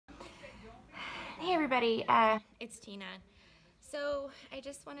Hey everybody, it's Tina. So I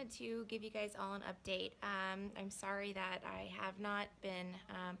just wanted to give you guys all an update. I'm sorry that I have not been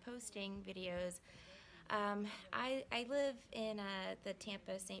posting videos. I live in the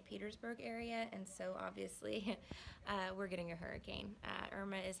Tampa, St. Petersburg area, and so obviously we're getting a hurricane.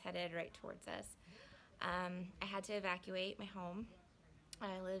 Irma is headed right towards us. I had to evacuate my home.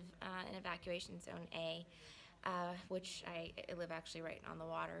 I live in evacuation zone A, which I live actually right on the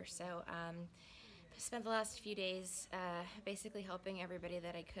water. So spent the last few days basically helping everybody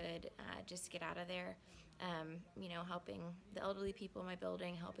that I could just get out of there. Helping the elderly people in my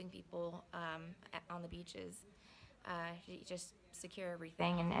building, helping people on the beaches, just secure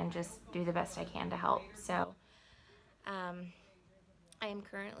everything and just do the best I can to help. So I am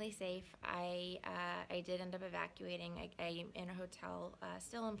currently safe. I did end up evacuating. I'm in a hotel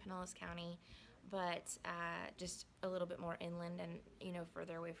still in Pinellas County, but just a little bit more inland and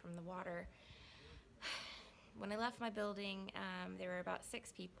further away from the water. When I left my building, there were about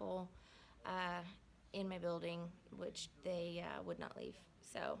 6 people in my building, which they would not leave.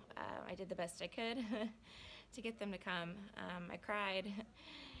 So I did the best I could to get them to come. I cried,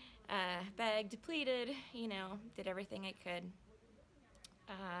 begged, pleaded, did everything I could.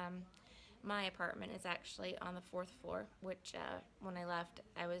 My apartment is actually on the 4th floor, which when I left,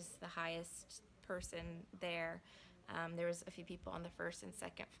 I was the highest person there. There was a few people on the 1st and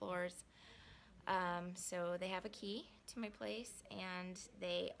 2nd floors. So they have a key to my place, and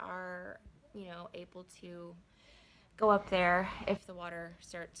they are, able to go up there if the water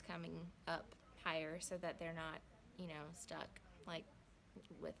starts coming up higher, so that they're not, stuck like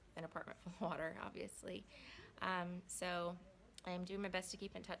with an apartment full of water, obviously. So I am doing my best to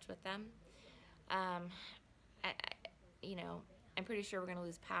keep in touch with them. I, I'm pretty sure we're going to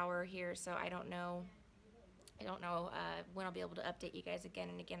lose power here, so I don't know when I'll be able to update you guys again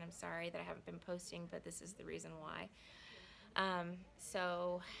and again. I'm sorry that I haven't been posting, but this is the reason why.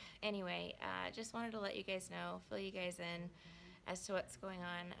 So anyway, just wanted to let you guys know, fill you guys in as to what's going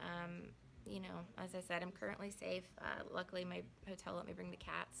on. As I said, I'm currently safe. Luckily, my hotel let me bring the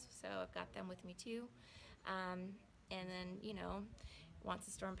cats, so I've got them with me too. And then, once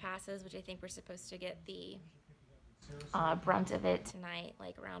the storm passes, which I think we're supposed to get the brunt of it tonight,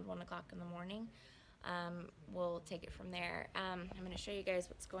 like around 1 o'clock in the morning, we'll take it from there. I'm going to show you guys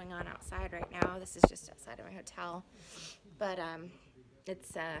what's going on outside right now. This is just outside of my hotel, but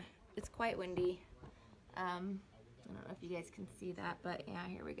it's quite windy. I don't know if you guys can see that, but yeah,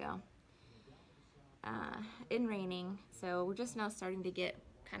 here we go. And raining, so we're just now starting to get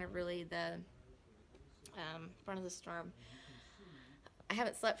kind of really the front of the storm. I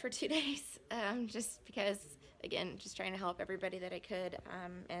haven't slept for 2 days, just because, again, just trying to help everybody that I could,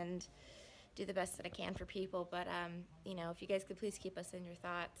 and do the best that I can for people. But if you guys could please keep us in your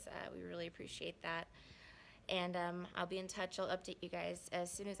thoughts, we really appreciate that. And I'll be in touch. I'll update you guys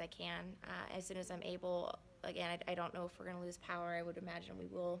as soon as I can, as soon as I'm able. Again, I don't know if we're going to lose power. I would imagine we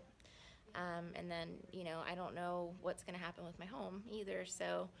will. And then, I don't know what's going to happen with my home either.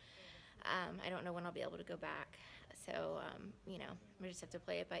 So I don't know when I'll be able to go back. So, we just have to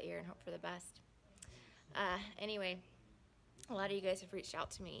play it by ear and hope for the best. Anyway, a lot of you guys have reached out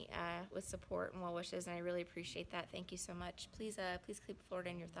to me with support and well wishes, and I really appreciate that. Thank you so much. Please keep Florida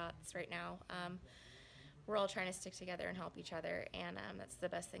in your thoughts right now. We're all trying to stick together and help each other, and that's the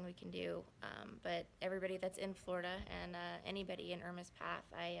best thing we can do. But everybody that's in Florida and anybody in Irma's path,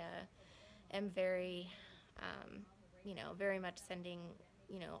 I am very, very much sending,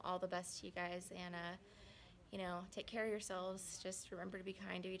 all the best to you guys, and take care of yourselves. Just remember to be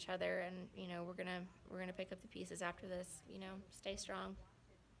kind to each other, and we're gonna pick up the pieces after this. Stay strong.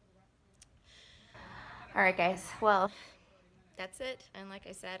 All right, guys. Well, that's it. And like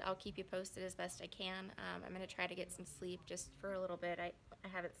I said, I'll keep you posted as best I can. I'm gonna try to get some sleep just for a little bit. I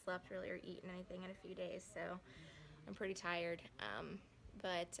haven't slept really or eaten anything in a few days, so I'm pretty tired.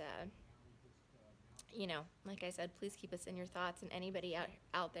 But like I said, please keep us in your thoughts, and anybody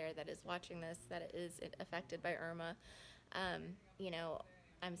out there that is watching this that is affected by Irma,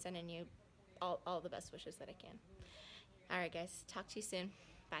 I'm sending you all the best wishes that I can. All right, guys. Talk to you soon.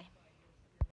 Bye.